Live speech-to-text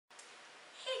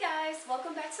guys,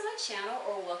 welcome back to my channel,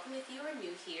 or welcome if you are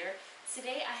new here.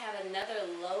 Today I have another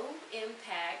low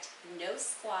impact, no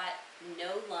squat,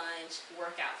 no lunge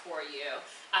workout for you.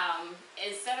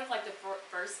 Instead of like the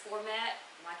first format,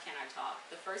 why can't I talk?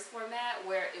 The first format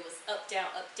where it was up,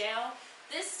 down,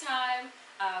 this time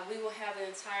we will have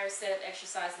an entire set of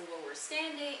exercises where we're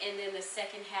standing, and then the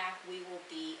second half we will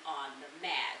be on the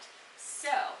mat.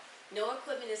 So, no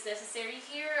equipment is necessary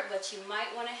here, but you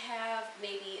might want to have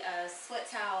maybe a sweat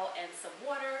towel and some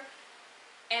water,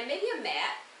 and maybe a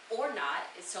mat, or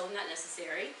not. It's totally not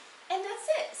necessary. And that's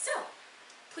it. So,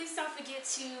 please don't forget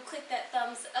to click that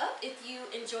thumbs up if you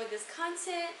enjoyed this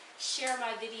content. Share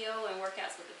my video and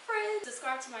workouts with a friend.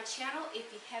 Subscribe to my channel if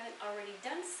you haven't already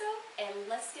done so, and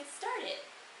let's get started.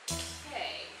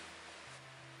 Okay.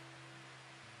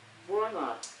 Warm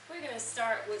up. We're going to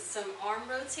start with some arm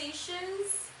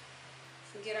rotations.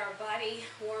 Get our body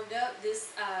warmed up.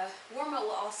 This warm-up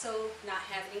will also not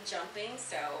have any jumping,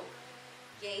 so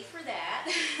yay for that.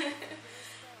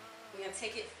 We're going to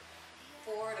take it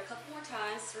forward a couple more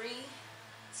times. 3,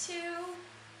 2,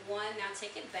 1. Now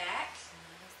take it back.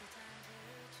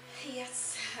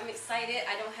 Yes, I'm excited.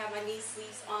 I don't have my knee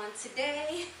sleeves on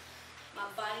today. My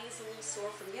body is a little sore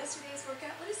from yesterday's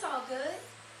workout, but it's all good.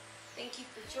 Thank you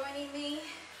for joining me.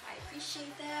 I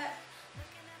appreciate that.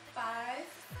 5,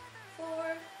 4,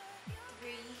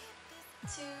 3,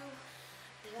 2,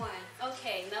 1.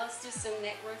 Okay, now let's do some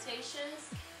neck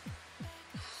rotations.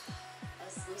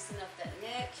 Let's loosen up that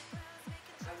neck.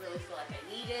 I really feel like I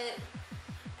need it.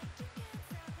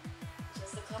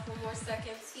 Just a couple more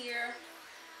seconds here.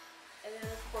 And then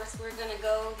of course we're gonna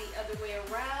go the other way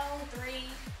around. 3,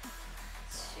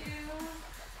 2,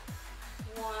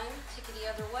 1. Take it the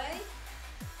other way.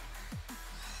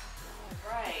 All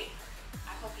right.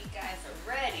 I hope you guys are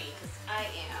ready, because I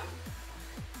am.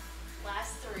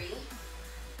 Last 3, 2,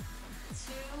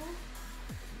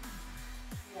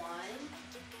 1.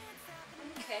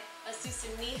 Okay, let's do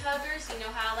some knee huggers. You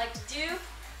know how I like to do.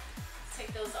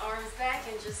 Take those arms back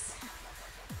and just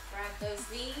grab those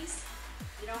knees.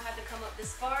 You don't have to come up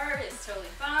this far. It's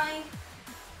totally fine.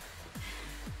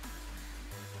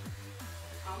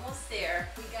 Almost there.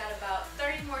 We got about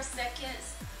 30 more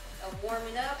seconds of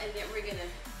warming up, and then we're gonna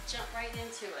jump right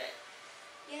into it.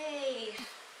 Yay!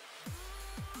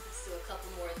 Let's do a couple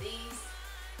more of these.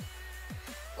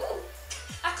 Ooh!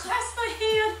 I clasped my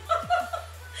hand!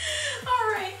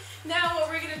 Alright, now what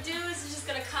we're gonna do is we're just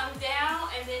gonna come down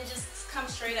and then just come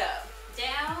straight up.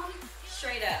 Down,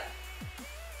 straight up.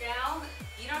 Down.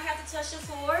 You don't have to touch the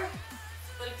floor,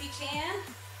 but if you can,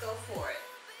 go for it.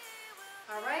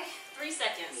 Alright, 3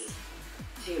 seconds.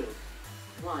 3, 2,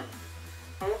 1.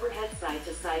 Overhead side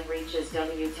to side reaches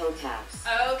W toe taps.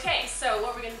 Okay, so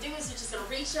what we're going to do is we're just going to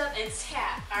reach up and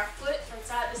tap our foot from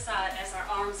side to side as our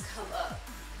arms come up.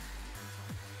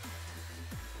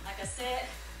 Like I said,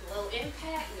 low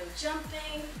impact, no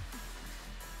jumping,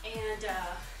 and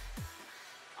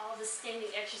all the standing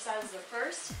exercises are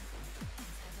first.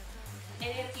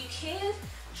 And if you can,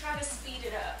 try to speed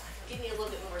it up. Give me a little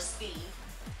bit more speed.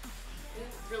 We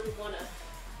really want to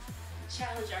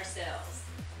challenge ourselves.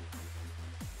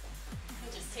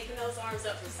 Just taking those arms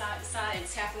up from side to side and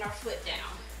tapping our foot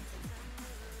down.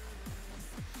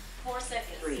 4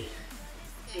 seconds. 3,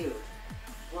 2,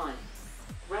 1.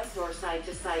 Rest or side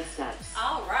to side steps.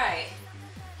 All right.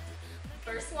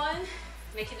 First one,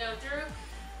 make it on through.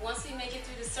 Once we make it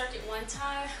through the circuit one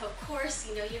time, of course,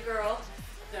 you know your girl,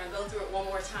 gonna go through it one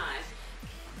more time.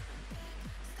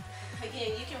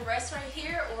 Again, you can rest right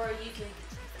here, or you can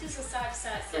do some side to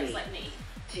side steps 3, like me.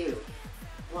 2,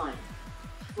 1.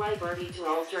 Fly birdie to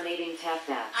alternating tap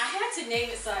back. I had to name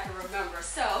it so I can remember.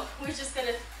 So we're just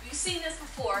gonna, you've seen this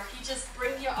before. You just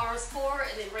bring your arms forward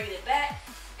and then bring it back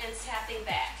and tapping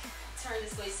back. Turn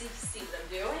this way so you can see what I'm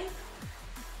doing.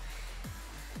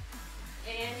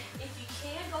 And if you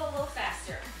can, go a little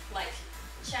faster. Like,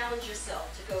 challenge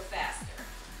yourself to go faster.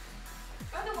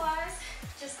 Otherwise,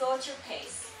 just go at your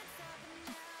pace.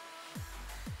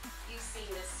 You've seen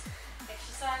this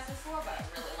exercise before, but I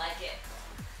really like it.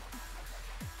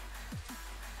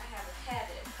 Have a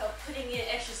habit of putting in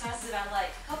exercises that I like.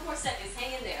 A couple more seconds,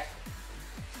 hang in there.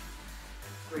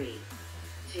 3,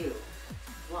 2,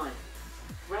 1.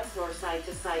 Rest or side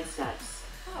to side steps.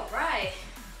 All right.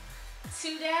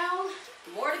 2 down,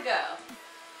 more to go.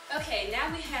 Okay,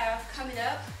 now we have coming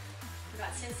up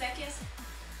about 10 seconds.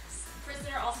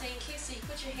 Prisoner alternating kicks. So you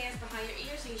put your hands behind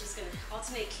your ears and you're just gonna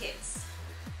alternate kicks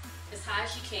as high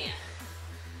as you can.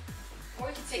 Or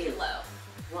you can take it low.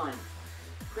 1.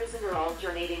 Prisoner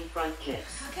alternating front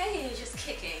kicks. Okay, and you're just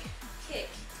kicking. Kick,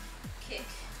 kick.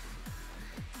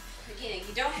 Again,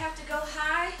 you don't have to go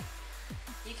high.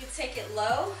 You can take it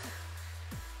low.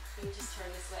 Let me just turn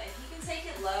this way. You can take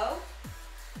it low,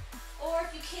 or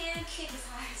if you can, kick as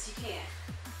high as you can.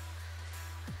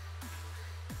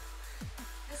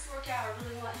 This workout, I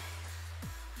really want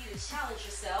you to challenge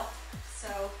yourself,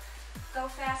 so go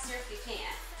faster if you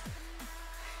can.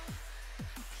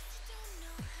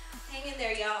 Hang in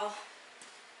there, y'all.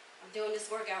 I'm doing this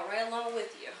workout right along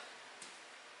with you.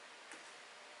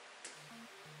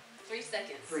 3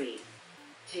 seconds. 3,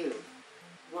 2,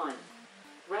 1.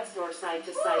 Rest or side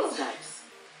to side steps.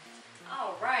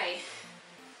 All right.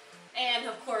 And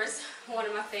of course, one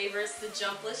of my favorites, the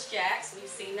jumpless jacks. We've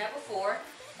seen that before.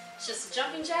 It's just a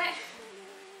jumping jack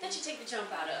that you take the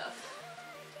jump out of.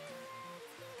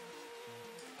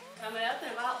 Coming up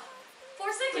in about 4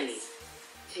 seconds.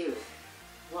 3, 2,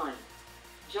 1.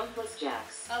 Jumpless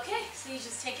jacks. Okay, so you're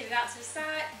just taking it out to the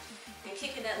side and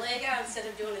kicking that leg out instead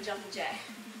of doing a jumping jack.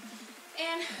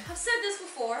 And I've said this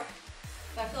before,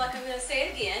 but I feel like I'm going to say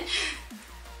it again.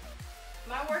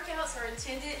 My workouts are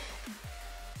intended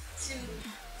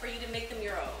for you to make them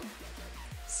your own.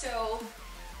 So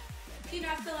if you're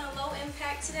not feeling low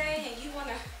impact today and you want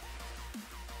to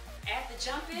add the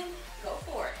jump in, go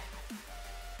for it.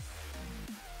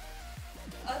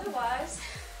 Otherwise,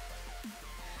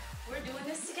 we're doing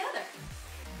this together.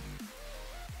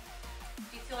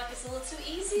 If you feel like it's a little too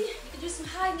easy, you can do some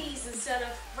high knees instead of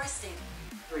resting.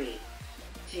 3,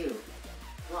 2,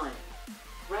 1.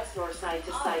 Rest or side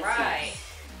to side All right. steps.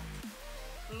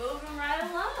 Moving right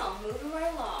along, moving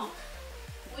right along.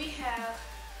 We have,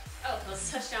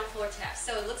 those touchdown floor taps.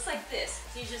 So it looks like this.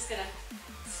 You're just gonna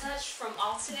touch from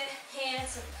alternate hand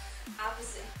to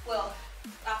opposite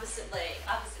leg,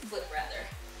 opposite foot rather.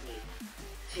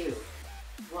 3, 2,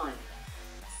 1.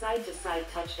 Side to side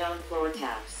touchdown floor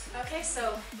taps. Okay,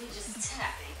 so you're just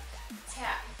tapping,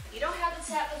 tap. You don't have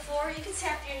to tap the floor, you can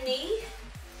tap your knee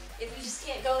if you just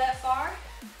can't go that far.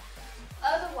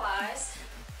 Otherwise,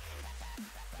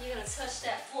 you're gonna touch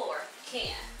that floor if you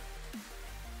can.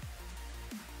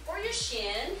 Or your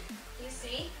shin, you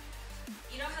see.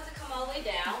 You don't have to come all the way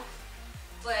down,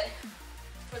 but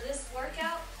for this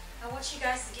workout, I want you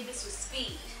guys to give it some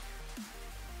speed,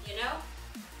 you know?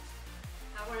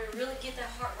 I want to really get that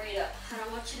heart rate up. I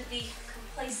don't want you to be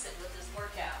complacent with this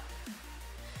workout.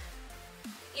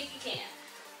 If you can.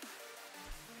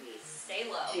 Please stay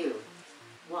low. 2,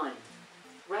 1.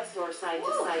 Rest or side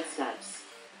to side steps.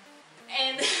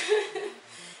 And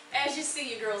as you see,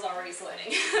 your girl's already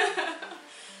sweating.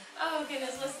 Oh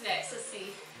goodness, what's next? Let's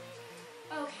see.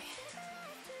 Okay.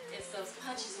 It's those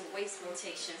punches and waist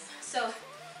rotations. So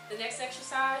the next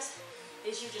exercise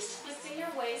is you're just twisting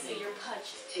your waist and you're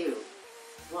punching. 2,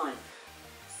 1.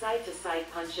 Side to side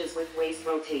punches with waist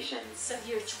rotations. So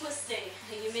you're twisting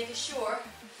and you're making sure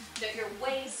that your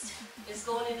waist is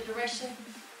going in the direction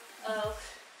of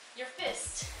your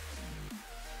fist.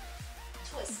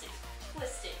 Twisting,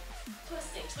 twisting,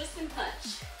 twisting, twist and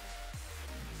punch.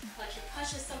 Like you're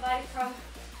punching somebody from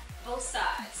both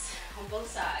sides, on both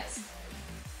sides.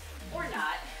 Or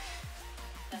not.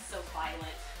 That's so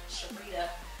violent. Sherita.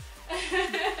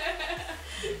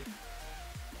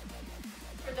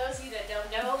 For those of you that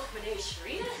don't know, my name is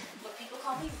Sherita, but people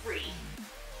call me Ree.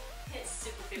 It's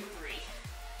Superfitwithree.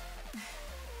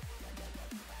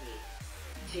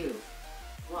 3, 2,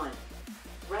 1.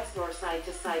 Rest or side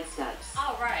to side steps.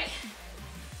 All right.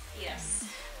 Yes.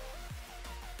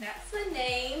 That's the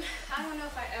name. I don't know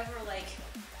if I ever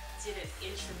did an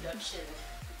introduction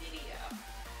video.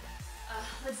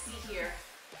 Let's see here.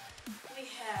 We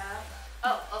have,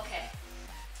 okay.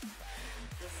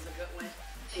 This is a good one.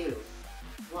 2,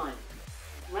 1.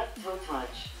 Left toe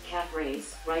touch, calf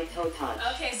raise, right toe touch.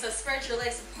 Okay, so spread your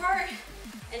legs apart,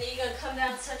 and then you're gonna come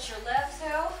down and touch your left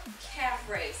toe, calf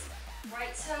raise.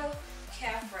 Right toe,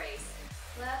 calf raise.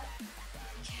 Left,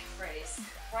 calf raise.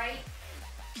 Right,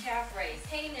 calf raise.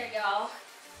 Hang there, y'all.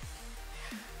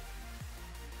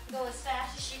 Go as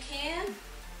fast as you can.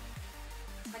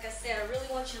 Like I said, I really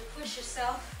want you to push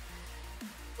yourself,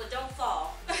 but don't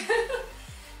fall.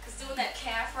 Because doing that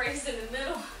calf raise in the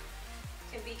middle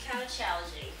can be kind of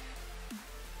challenging.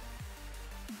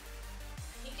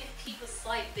 You can keep a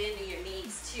slight bend in your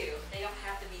knees too. They don't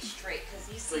have to be straight, because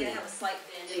you see I have a slight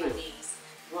bend in my knees.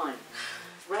 1.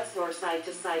 Rest or side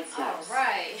to side steps. All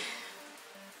right.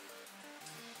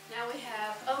 Now we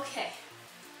have, okay.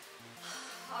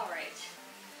 All right.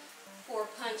 4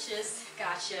 punches,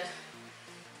 gotcha.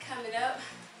 Coming up,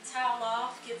 towel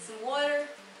off, get some water.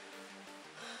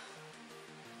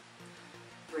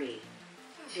 3,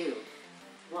 2,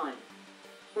 1.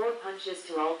 4 punches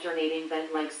to alternating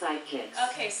bent leg side kicks.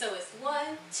 Okay, so it's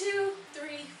 1, 2,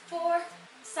 3, 4,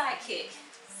 side kick,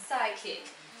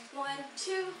 1,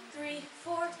 2, 3,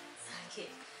 4. Side kick.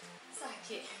 Side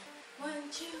kick. 1,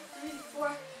 2, 3,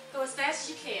 4. Go as fast as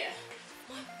you can.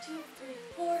 1, 2, 3,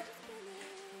 4. 1,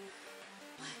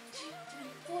 2,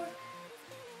 3, 4.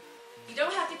 You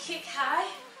don't have to kick high.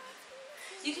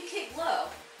 You can kick low.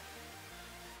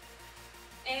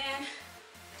 And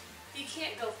if you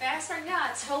can't go fast right now,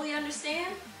 I totally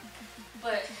understand.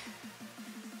 But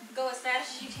go as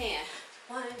fast as you can.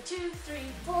 1, 2, 3,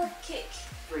 4. Kick.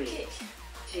 3, kick.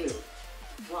 2,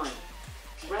 1.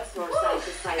 Rest or Woo! side to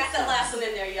side. I got that last one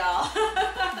in there, y'all.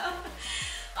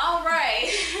 All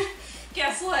right.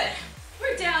 Guess what?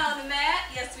 We're down on the mat.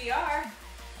 Yes, we are.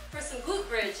 For some glute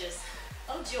bridges.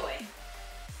 Oh, joy.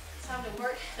 Time to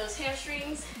work those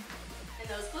hamstrings and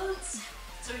those glutes.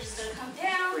 So we're just going to come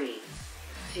down. 3,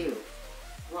 2,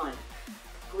 1.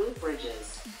 Glute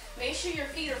bridges. Make sure your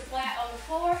feet are flat on the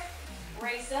floor.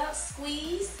 Raise up,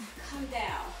 squeeze, come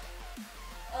down.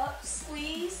 Up,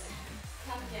 squeeze,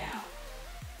 come down.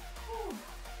 Whew.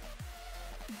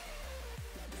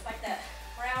 It's like that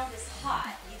ground is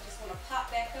hot. You just want to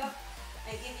pop back up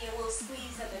and give you a little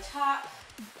squeeze at the top,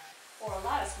 or a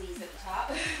lot of squeeze at the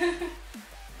top.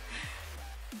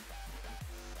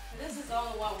 This is the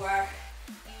only one where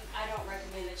I don't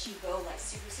recommend that you go like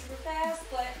super fast,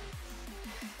 but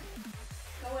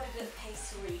go at a good pace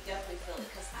to where you definitely feel it,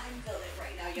 because I'm feeling it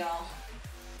right now, y'all.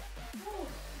 Whew.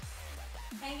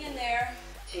 Hang in there.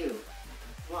 2,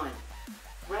 1.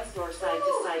 Rest or side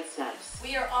to side steps.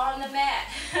 We are on the mat.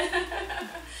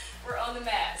 We're on the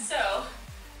mat. So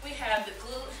we have the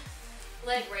glute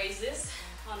leg raises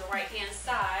on the right hand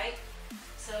side.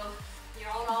 So you're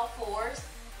on all fours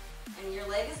and your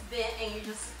leg is bent and you're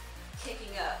just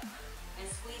kicking up and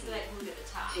squeezing that glute at the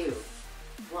top. 2,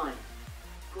 1.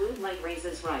 Glute leg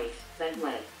raises right, bent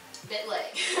leg. Bent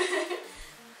leg.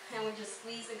 And we're just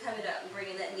squeezing, coming up and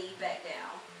bringing that knee back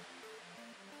down.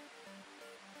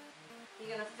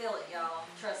 You're gonna feel it, y'all.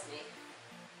 Trust me.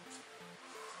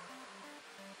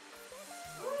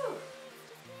 Woo.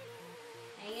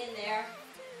 Hang in there.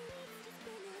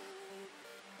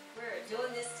 We're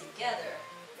doing this together.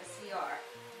 Yes, we are.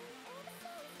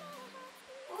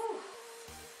 Woo.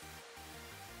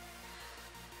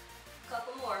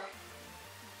 Couple more.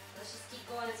 Let's just keep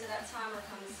going until that timer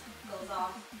goes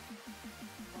off.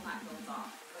 Well, not goes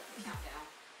off, but the countdown.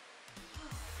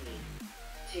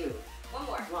 3, 2, One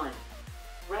more. 1.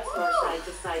 Rest or side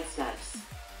to side steps.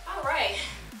 All right.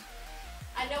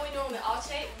 I know we normally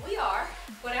alternate. We are,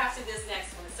 but after this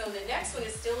next one. So the next one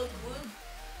is still a glute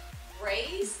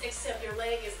raise, except your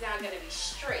leg is now going to be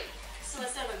straight. So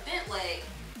instead of a bent leg,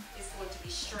 it's going to be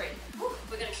straight. Whew.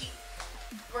 We're going to keep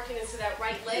working into that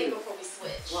right leg 2, before we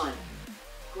switch. 1.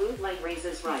 Glute leg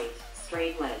raises right,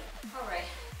 straight leg. All right.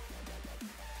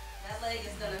 That leg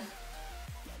is going to,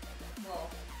 well,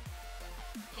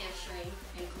 hamstring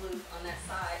and glute on that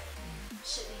side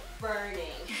should be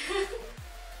burning.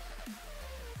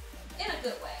 In a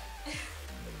good way.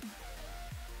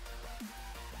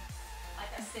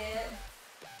 Like I said,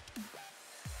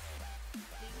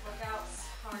 these workouts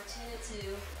are intended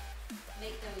to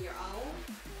make them your own.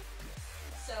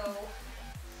 So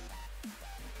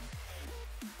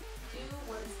do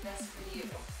what is best for you.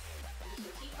 You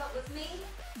can keep up with me,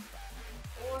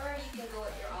 or you can go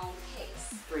at your own pace.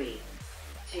 3,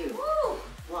 2, Woo!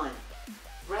 1.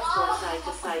 Rest or side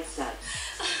to side steps.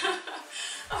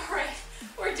 All right,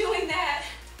 we're doing that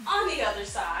on the other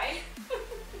side.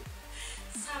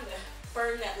 It's time to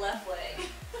burn that left leg.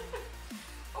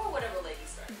 Or whatever leg you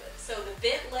started with. So the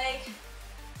bent leg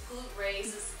glute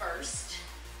raise is first.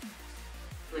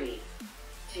 3,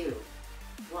 2,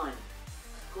 1.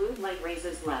 Glute leg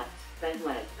raises left, bent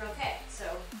leg. Okay, so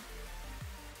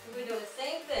we're doing the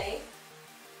same thing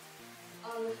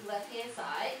on the left hand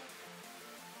side.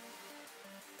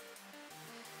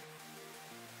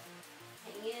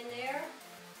 Hang in there.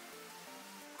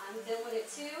 I'm doing it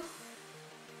too.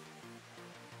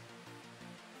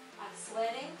 I'm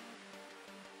sweating.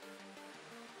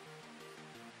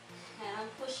 And I'm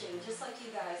pushing just like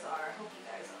you guys are. I hope you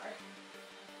guys are.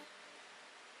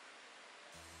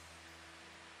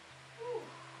 Whew.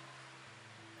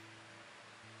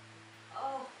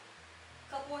 Oh,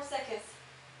 a couple more seconds.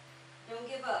 Don't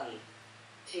give up.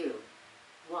 3, 2,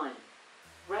 1.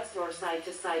 Rest or side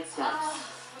to side steps.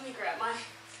 Let me grab my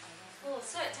little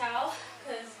sweat towel,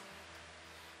 because,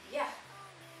 yeah,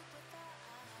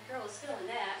 the girl is feeling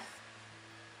that.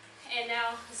 And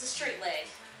now it's a straight leg,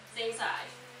 same side.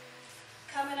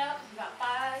 Coming up, about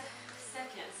 5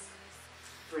 seconds.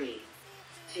 3,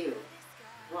 2,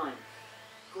 1.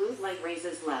 Glute leg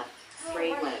raises left,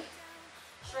 straight Alright. leg.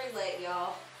 Straight leg,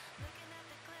 y'all.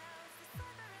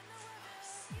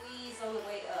 Squeeze on the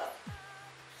way up.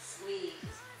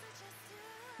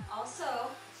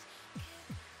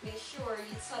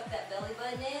 you tuck that belly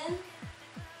button in.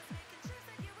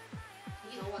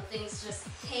 You don't want things just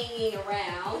hanging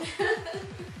around.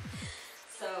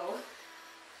 So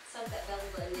tuck that belly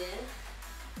button in.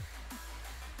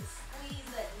 And squeeze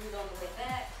that glute on the way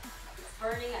back. It's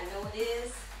burning, I know it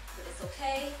is, but it's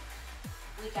okay.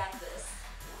 We got this.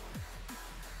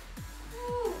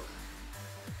 Woo.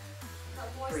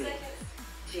 Couple more 3, seconds.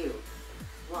 2,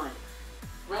 1.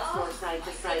 Rest or side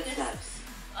to side steps.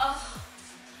 Oh,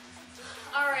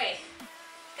 all right.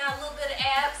 Got a little bit of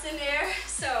abs in there,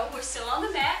 so we're still on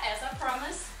the mat as I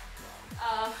promised.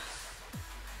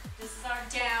 This is our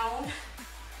down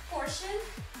portion.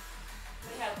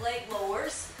 We have leg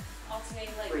lowers,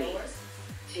 alternating leg 3, lowers.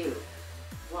 2,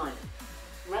 1.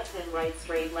 Left and right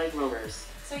straight leg lowers.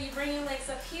 So you bring your legs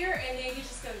up here, and then you're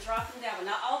just going to drop them down, but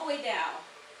not all the way down.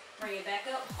 Bring it back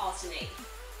up, alternate.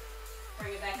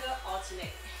 Bring it back up,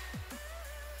 alternate.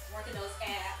 Working those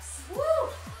abs. Woo!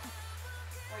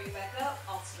 Bring it back up,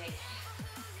 alternate.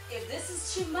 If this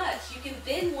is too much, you can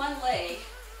bend one leg,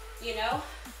 you know,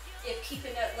 if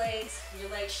keeping that your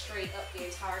legs straight up the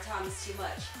entire time is too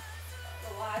much.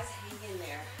 Otherwise, hang in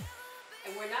there.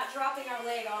 And we're not dropping our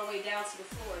leg all the way down to the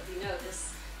floor, if you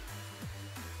notice.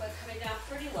 But coming down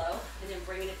pretty low, and then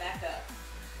bringing it back up.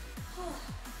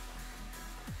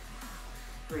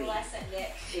 3, Relax that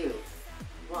neck. 2,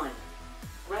 1.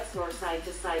 Rest or side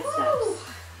to side Woo!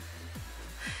 steps.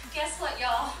 Guess what,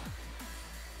 y'all?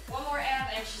 One more ab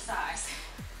exercise.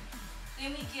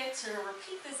 Then we get to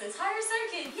repeat this entire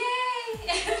circuit.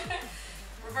 Yay!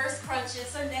 Reverse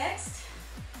crunches are next.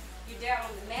 You're down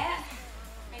on the mat,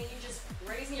 and you're just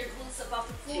raising your glutes up off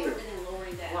the floor 2, and then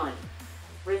lowering down. 1.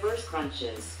 Reverse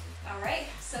crunches. All right,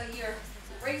 so you're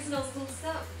raising those glutes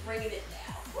up, bringing it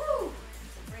down. Woo!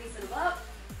 Raising them up,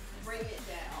 bringing it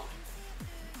down.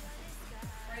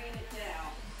 Bringing it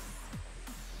down.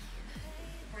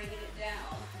 Bringing it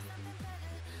down.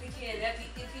 Again,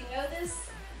 if you notice,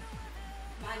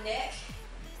 my neck,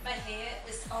 my head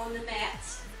is on the mat.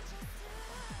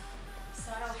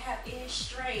 So I don't have any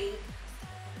strain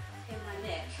in my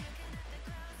neck.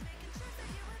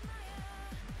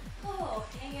 Oh,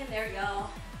 hang in there, y'all.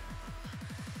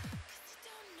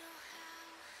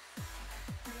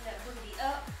 Bring that booty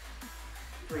up.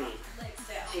 3, Legs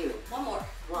down. 2, One more.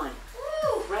 1.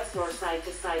 Woo! Rest or side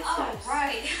to side All steps.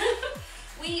 right.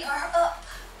 We are up.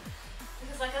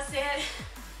 Because like I said,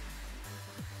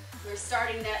 we're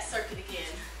starting that circuit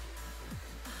again.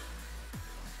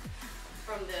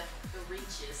 From the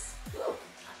reaches. Woo!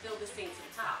 I feel this thing to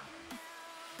the top.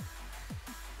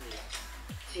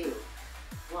 3, 2,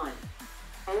 1.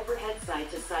 Overhead side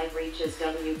to side reaches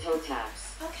W toe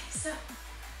taps. Okay, so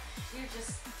you're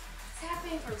just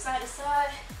tapping from side to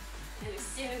side and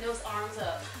extending those arms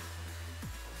up.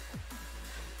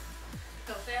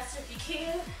 Go faster if you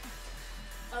can.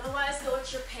 Otherwise, go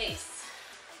at your pace.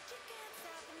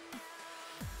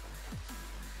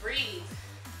 Breathe.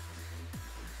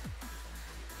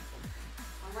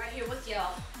 I'm right here with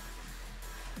y'all.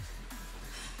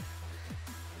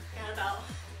 Got about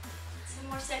 10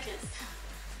 more seconds.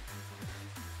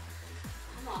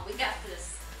 Come on, we got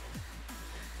this.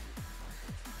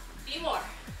 Few more.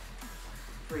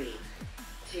 3,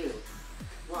 2,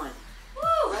 1.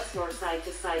 Woo! Rest or side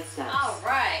to side steps. All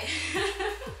right.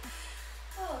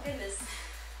 Oh goodness.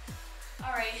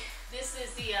 All right, this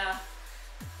is the,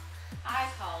 I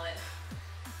call it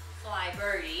fly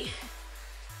birdie.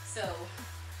 So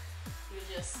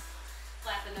you're just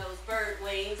flapping those bird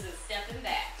wings and stepping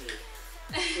back.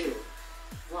 3, 2,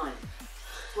 1.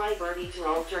 Fly birdie to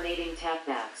alternating tap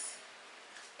backs.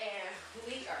 And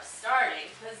we are starting.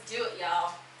 Let's do it,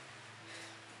 y'all.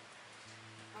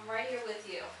 I'm right here with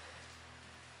you.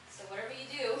 So whatever you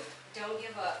do, don't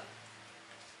give up.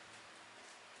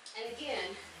 And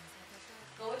again,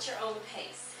 go at your own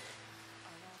pace.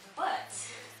 But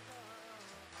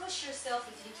push yourself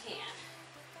if you can.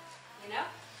 You know?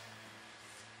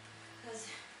 Because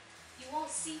you won't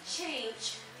see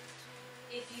change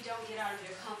if you don't get out of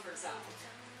your comfort zone.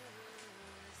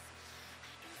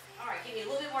 All right, give me a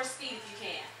little bit more speed if you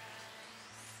can.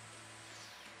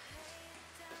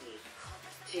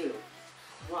 3, 2,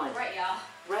 1. All right, y'all.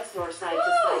 Rest or side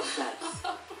to side steps.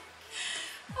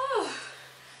 Oh.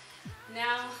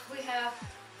 Now we have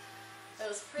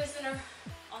those prisoner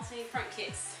alternating front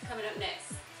kicks coming up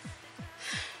next.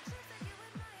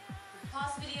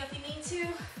 Pause the video if you need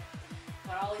to,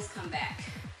 but always come back.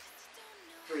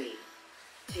 3,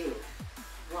 2,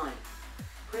 1.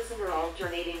 Prisoner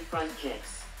alternating front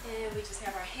kicks. And we just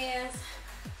have our hands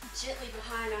gently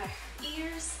behind our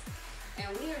ears,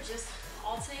 and we are just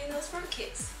alternating those front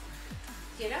kicks.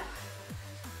 You know?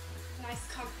 Nice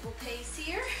comfortable pace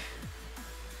here.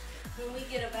 when we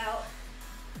get about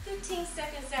 15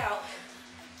 seconds out,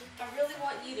 I really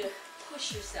want you to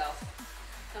push yourself.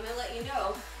 I'm gonna let you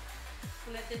know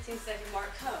when that 15-second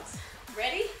mark comes.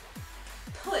 Ready?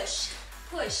 Push,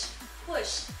 push,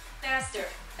 push. Faster,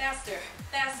 faster,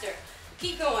 faster.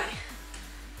 Keep going.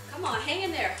 Come on, hang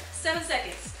in there. 7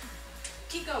 seconds.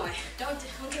 Keep going. Don't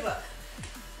give up.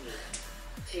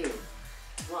 3, 2,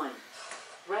 1.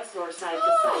 Rest or side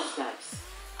to side steps.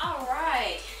 All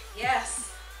right.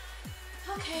 Yes.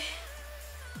 Okay.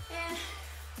 And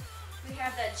we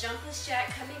have that jumpless jack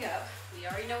coming up. We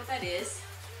already know what that is.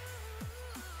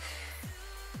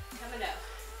 Coming up.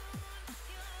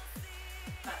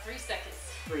 About 3 seconds.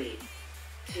 3,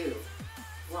 2,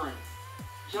 1.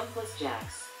 Jumpless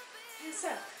jacks. And so,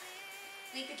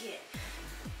 we begin.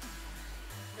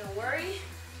 Don't worry.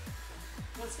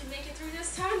 Once we make it through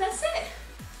this time, that's it.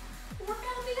 The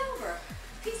workout will be over.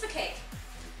 Piece of cake.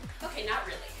 Okay, not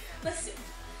really. Listen.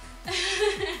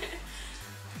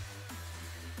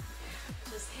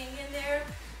 Just hang in there.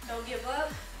 Don't give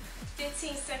up.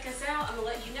 15 seconds out, I'm gonna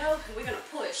let you know, and we're gonna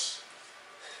push.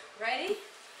 Ready?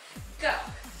 Go.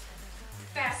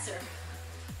 Faster.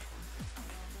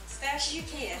 As fast as you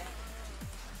can.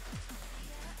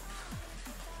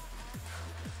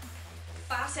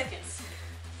 5 seconds.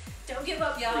 Don't give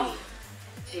up, y'all.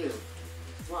 3, 2,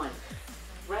 1.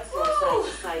 Rest or side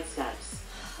to side steps.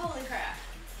 Holy crap.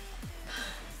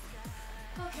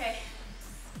 Okay.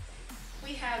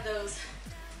 We have those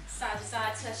side to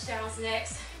side touchdowns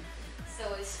next.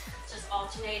 So it's just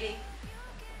alternating,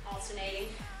 alternating.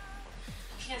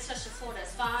 You can't touch the floor,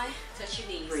 that's fine. Touch your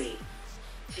knees. 3,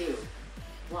 2,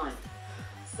 1.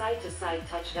 Side to side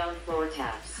touchdown floor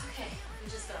taps. Okay, I'm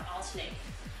just gonna alternate,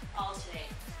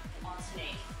 alternate,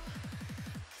 alternate.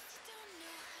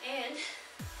 And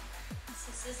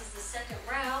since this is the second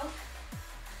round,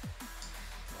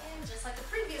 and just like the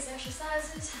previous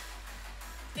exercises,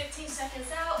 15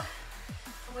 seconds out,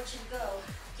 I want you to go.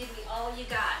 Give me all you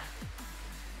got.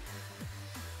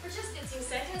 For just 15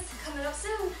 seconds, coming up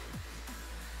soon.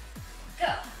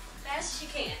 Go, fast as you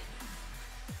can.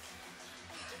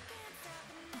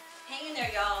 Hang in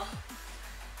there, y'all.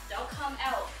 Don't come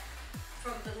out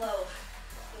from below.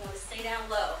 You want to stay down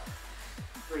low.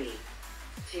 3,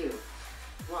 2,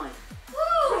 1.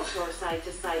 Woo! Rest or side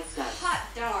to side steps. Hot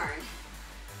darn.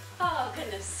 Oh,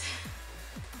 goodness.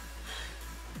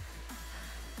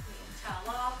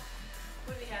 Towel off.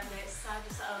 What do we have next? Side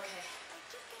to side. Okay.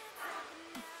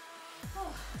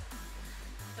 Oh.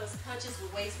 Those punches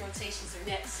with waist rotations are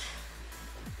next.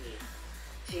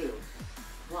 3, 2,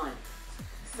 1.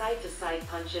 Side to side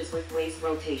punches with waist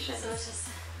rotations. So it's just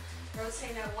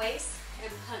rotating that waist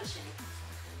and punching.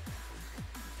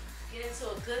 Get into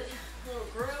a good little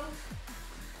groove,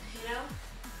 you know?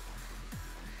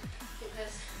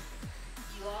 Because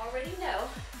you already know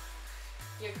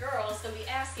your girl is going to be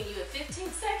asking you in 15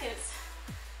 seconds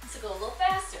to go a little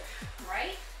faster,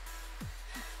 right?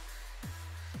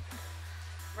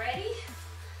 Ready?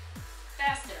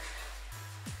 Faster.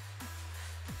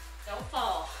 Don't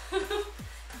fall.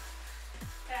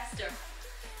 Faster.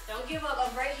 Don't give up.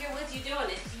 I'm right here with you doing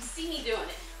it. You see me doing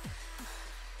it.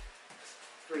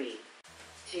 3,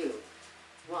 2,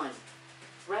 1.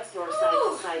 Rest or side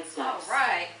to side steps. All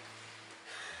right.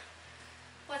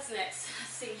 What's next?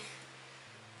 Let's see.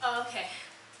 Oh, okay.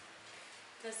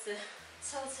 That's the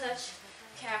toe touch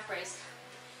calf raise.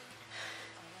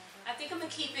 I think I'm gonna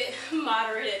keep it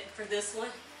moderate for this one,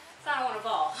 so I don't want to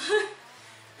fall.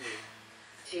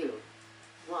 3, 2,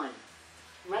 1.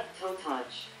 Left toe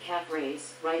touch, calf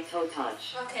raise, right toe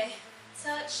touch. Okay.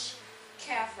 Touch,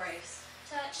 calf raise.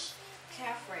 Touch,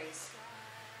 calf raise.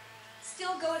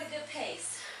 Still go at a good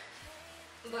pace,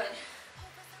 but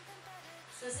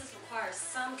since this requires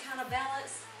some kind of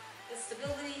balance and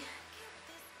stability,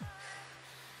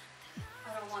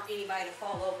 I don't want anybody to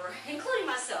fall over, including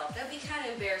myself. That'd be kind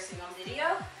of embarrassing on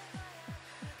video.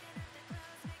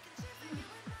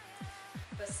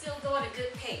 But still go at a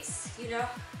good pace, you know?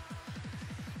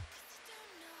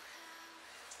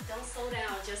 Don't slow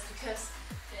down just because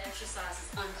the exercise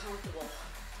is uncomfortable.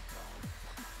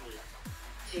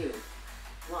 3, 2,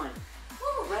 1.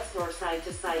 Woo. Rest or side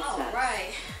to side All steps.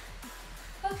 right.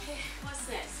 Okay, what's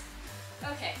next?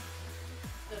 Okay,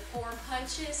 the 4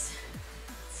 punches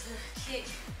to kick,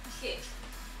 kick,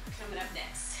 coming up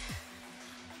next.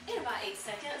 In about 8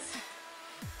 seconds.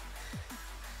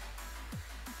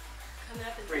 Coming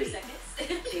up in 3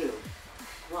 seconds. 2,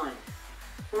 1.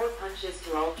 4 punches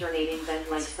to alternating bent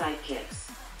leg side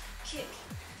kicks. Kick,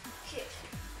 kick.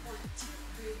 1, 2,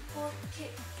 3, 4,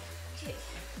 kick, kick.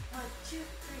 1, 2, 3,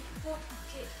 4,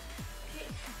 kick, kick.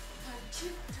 1, 2,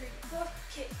 3, 4,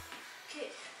 kick,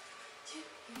 kick. 2,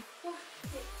 3, 4,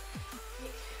 kick,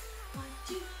 kick. 1,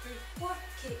 2, 3, 4,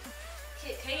 kick,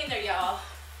 kick. Hang in there, y'all.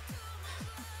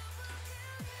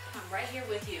 I'm right here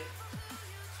with you.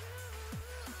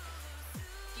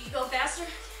 Do you go faster?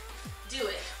 Do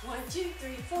it. 1, 2,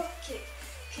 3, 4, kick,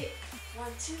 kick. 1,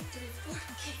 2, 3, 4,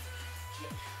 kick,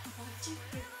 kick. 1, 2,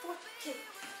 3, 4, kick,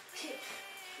 kick.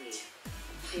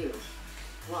 3, 2,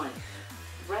 1.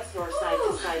 Rest or side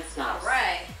to side steps. All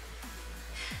right.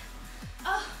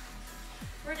 Oh,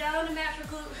 we're down on the mat for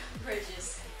glute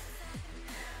bridges.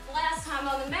 Last time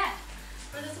on the mat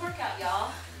for this workout,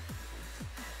 y'all.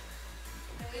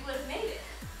 And we would have made it.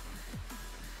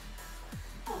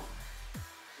 Oh.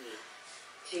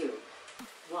 3, 2,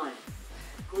 1.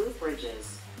 Glute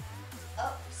bridges.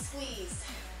 Up, squeeze.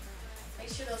 Make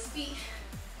sure those feet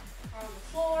are on the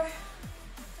floor.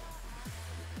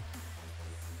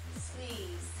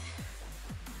 Squeeze.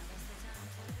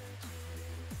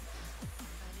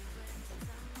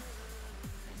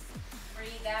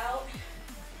 Breathe out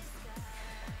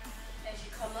as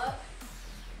you come up.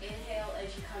 Inhale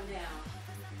as you come down.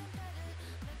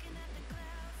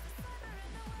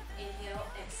 Inhale,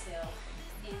 exhale.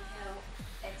 Inhale,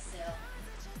 exhale.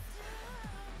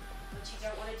 What you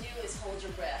don't want to do is hold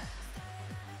your breath.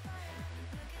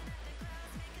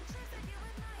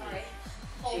 All right.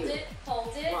 Hold it,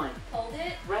 hold it, 1. hold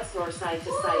it. Rest or side to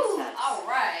side steps. All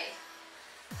right.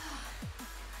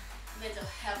 Meant to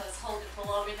have us hold it for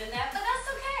longer than that, but that's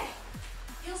okay.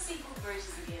 You'll see glute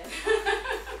bridges again.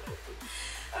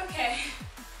 Okay.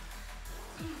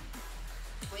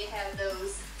 We have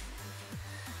those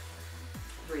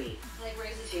 3, leg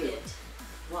raises 2, bent.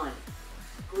 1.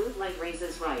 Glute leg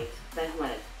raises right, then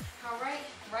leg. All right,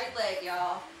 right leg,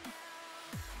 y'all.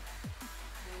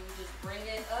 And we just bring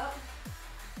it up.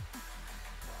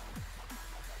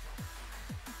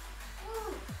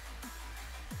 Woo.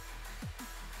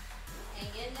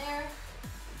 Hang in there.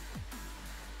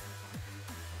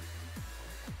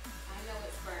 I know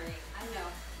it's burning. I know.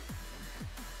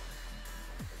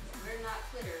 We're not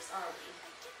quitters, are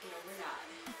we? No, we're not.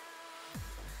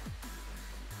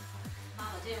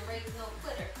 Mama didn't raise no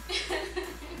quitter.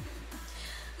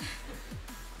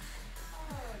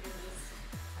 Oh, goodness.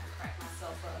 I cracked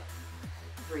myself up.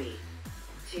 3,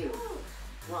 2,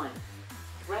 1.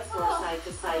 Rest or Oh, side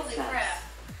to side holy steps. crap.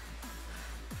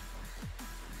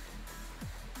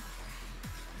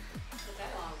 Put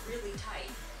that on really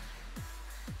tight.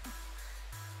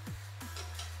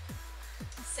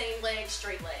 Same leg,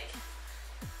 straight leg.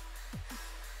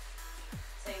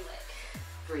 Same leg.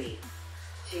 3,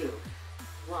 2,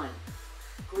 1.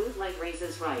 Glute leg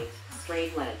raises right,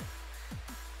 straight leg.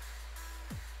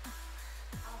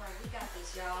 All right, we got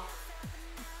this, y'all.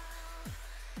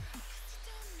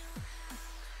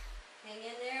 Hang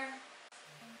in there.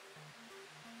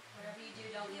 Whatever you do,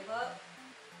 don't give up.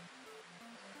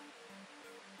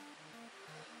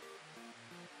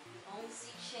 You only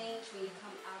see change when you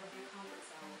come out of your comfort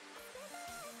zone.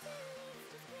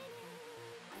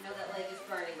 I know that leg is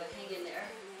burning, but hang in there.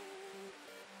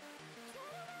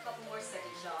 A couple more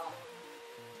seconds, y'all.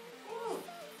 Woo.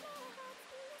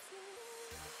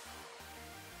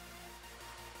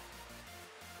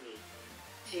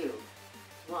 3, 2,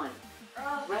 1.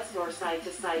 Oh. Rest or side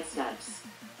to side steps.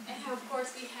 And of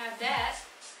course we have that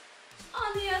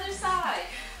on the other side.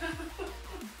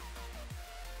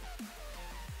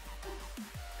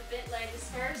 The bent leg is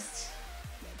first.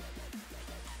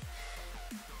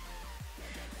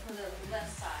 For the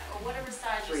left side, or whatever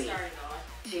side you're 3, starting on.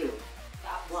 2, The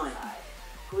opposite 1. side.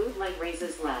 Glute leg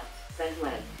raises left, then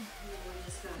leg. And then we're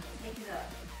just going to take it up.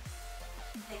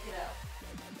 Take it up.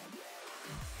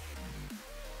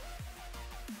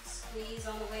 Squeeze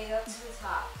on the way up to the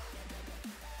top.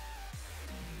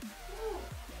 Woo.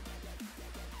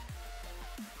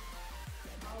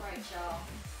 All right, y'all.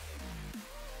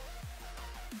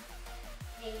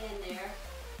 Hang in there.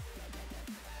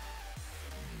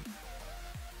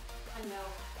 I know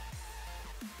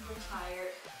you're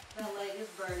tired. That leg is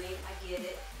burning. I get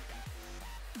it.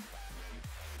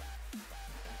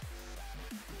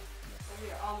 But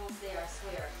we are almost there, I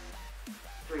swear.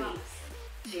 3, Promise.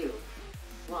 2,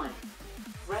 1.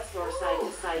 Rest or side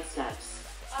to side steps.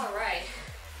 All right.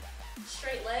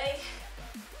 Straight leg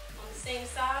on the same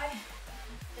side.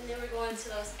 And then we're going to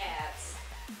those abs.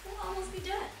 We'll almost be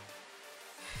done.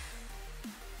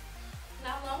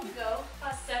 Not long to go,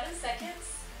 about 7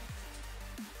 seconds.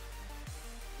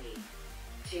 3,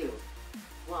 2,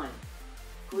 1.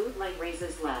 Glute leg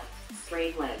raises left,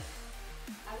 straight leg.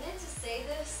 I meant to say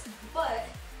this, but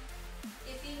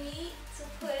if you need to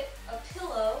put a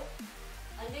pillow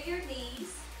under your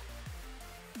knees,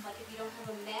 like if you don't have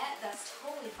a mat, that's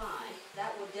totally fine.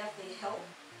 That will definitely help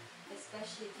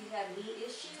especially if you have knee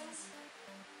issues.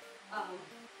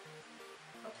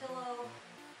 A pillow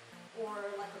or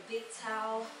like a big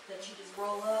towel that you just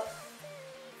roll up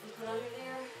and put under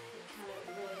there, it kind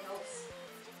of really helps.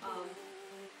 I'm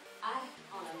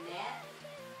on a mat,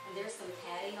 and there's some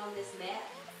padding on this mat,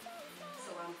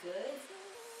 so I'm good.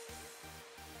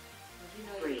 You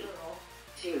know your 3, girl.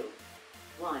 2,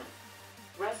 1.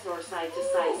 Rest or side to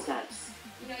side steps.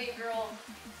 You know your girl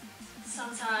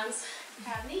sometimes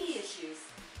have knee issues.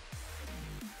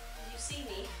 You see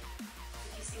me,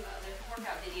 if you see my other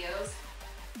workout videos,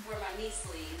 wear my knee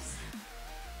sleeves.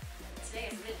 Today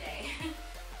is a good day.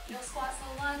 No squats,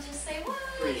 no lunges, say what?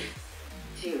 3,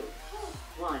 2,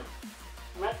 1.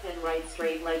 Left and right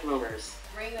straight leg lowers.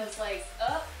 Bring those legs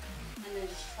up and then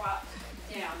just drop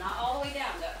down. Not all the way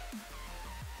down though.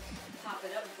 Pop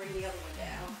it up and bring the other one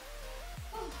down.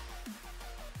 Whew.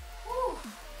 Whew.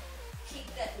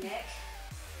 Keep that neck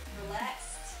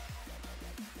relaxed.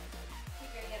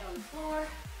 Keep your head on the floor.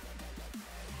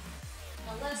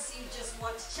 Unless you just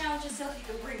want to challenge yourself, you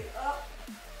can bring it up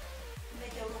and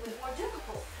make it a little bit more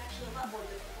difficult. Actually, a lot more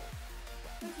difficult.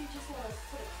 If you just want to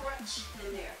put a crunch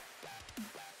in there.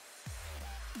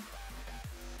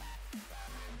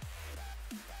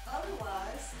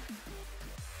 Otherwise,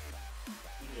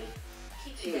 you can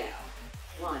keep 2, it down.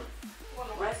 1.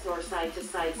 Rest or side to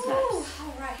side steps. Ooh,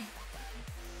 all right.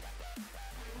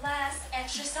 Last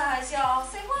exercise, y'all.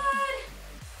 Say what?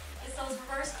 It's those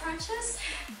reverse crunches.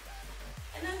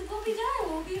 And then we'll be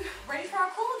done. We'll be ready for our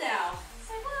cool down.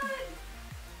 Say what?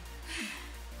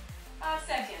 5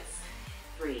 seconds.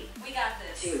 3, We got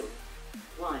this. 2,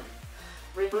 1.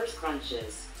 Reverse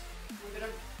crunches. We're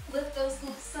going to lift those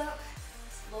glutes up.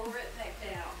 Just lower it back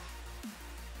down.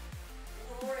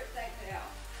 Lower it back down.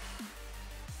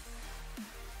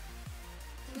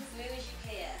 Do as many as you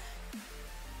can.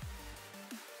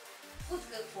 What's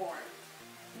good for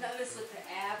them? Notice with the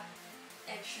ab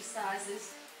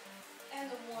exercises and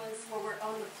the ones where we're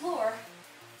on the floor,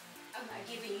 I'm not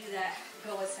giving you that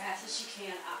go as fast as you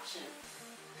can option.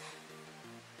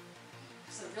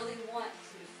 So really want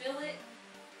you to feel it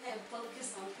and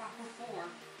focus on proper form.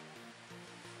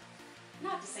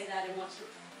 Not to say that I didn't want you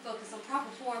to focus on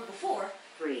proper form before,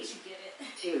 3, but you get it.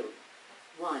 2,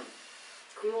 1.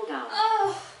 Cool down.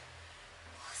 Oh,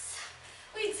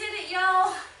 we did it,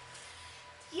 y'all.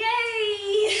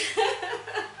 Yay!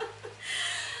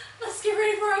 Let's get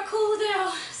ready for our cool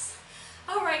downs.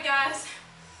 All right, guys,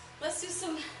 let's do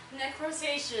some neck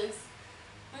rotations.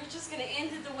 We're just gonna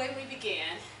end it the way we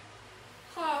began.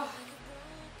 Oh,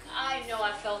 I know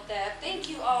I felt that. Thank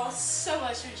you all so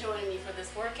much for joining me for this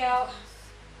workout.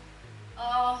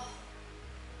 Oh,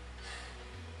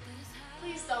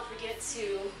 please don't forget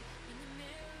to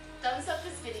thumbs up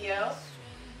this video.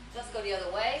 Let's go the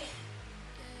other way.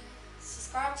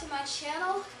 Subscribe to my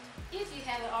channel if you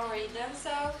haven't already done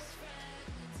so.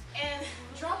 And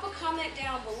drop a comment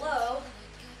down below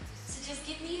to just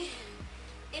give me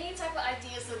any type of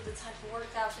ideas of the type of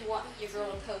workouts you want your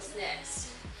girl to post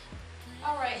next.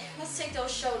 Alright, let's take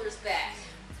those shoulders back.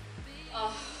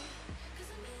 1,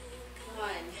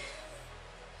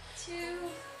 2,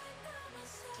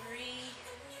 3,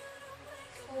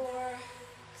 4,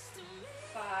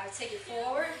 5. Take it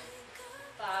forward.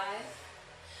 5,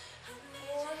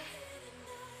 4,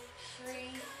 3,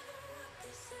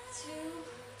 2,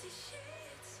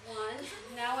 1.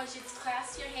 Now I want you to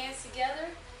clasp your hands together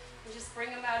and just bring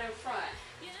them out in front.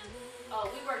 Oh,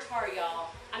 we worked hard,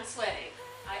 y'all. I'm sweating.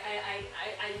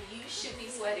 You should be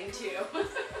sweating too.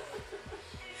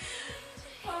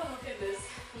 Oh goodness.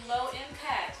 Low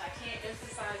impact, I can't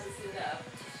emphasize this enough,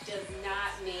 does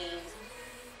not mean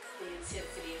the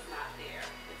intensity is not there.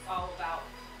 It's all about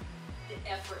the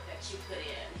effort that you put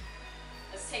in.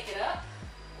 Let's take it up.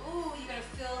 Ooh, you're gonna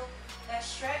feel that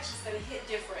stretch. It's gonna hit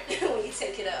different when you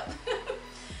take it up.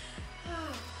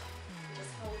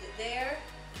 Just hold it there.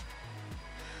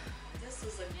 This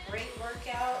was a great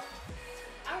workout.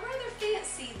 I rather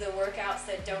fancy the workouts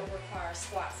that don't require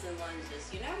squats and lunges,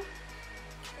 you know?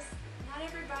 Not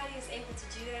everybody is able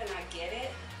to do that, and I get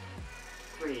it.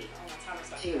 3, Oh, my timer's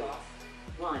about 2, to go off.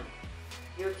 1.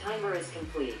 Your timer is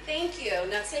complete. Thank you.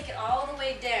 Now take it all the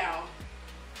way down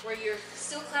where you're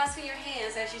still clasping your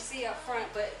hands as you see up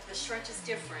front, but the stretch is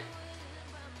different.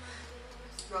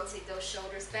 Rotate those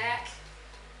shoulders back.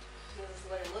 This is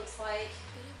what it looks like.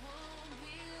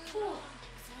 Whew.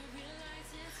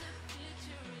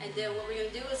 And then what we're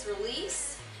going to do is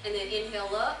release and then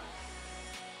inhale up.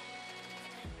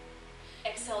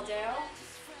 Exhale down.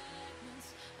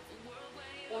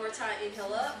 One more time,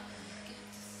 inhale up.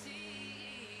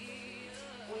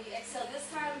 When you exhale this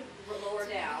time, lower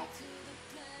down.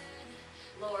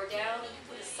 Lower down, you can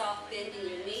put a soft bend in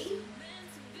your knee.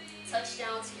 Touch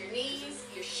down to your knees,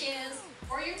 your shins,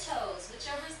 or your toes,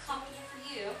 whichever is comfortable for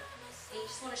you. And you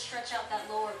just want to stretch out that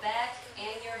lower back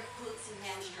and your glutes and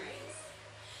hamstrings.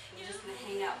 You're just going to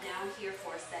hang out down here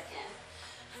for a second.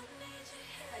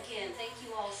 Again, thank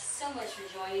you all so much for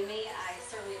joining me. I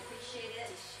certainly appreciate it.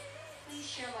 Please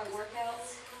share my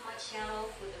workouts, my channel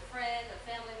with a friend, a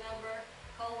family member,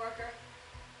 co-worker.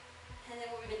 And then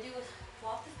what we're going to do is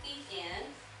walk the feet in.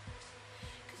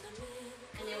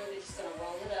 And then we're just going to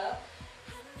roll it up.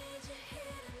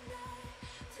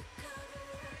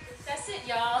 That's it,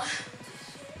 y'all.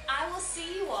 I will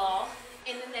see you all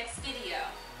in the next video.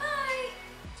 Bye!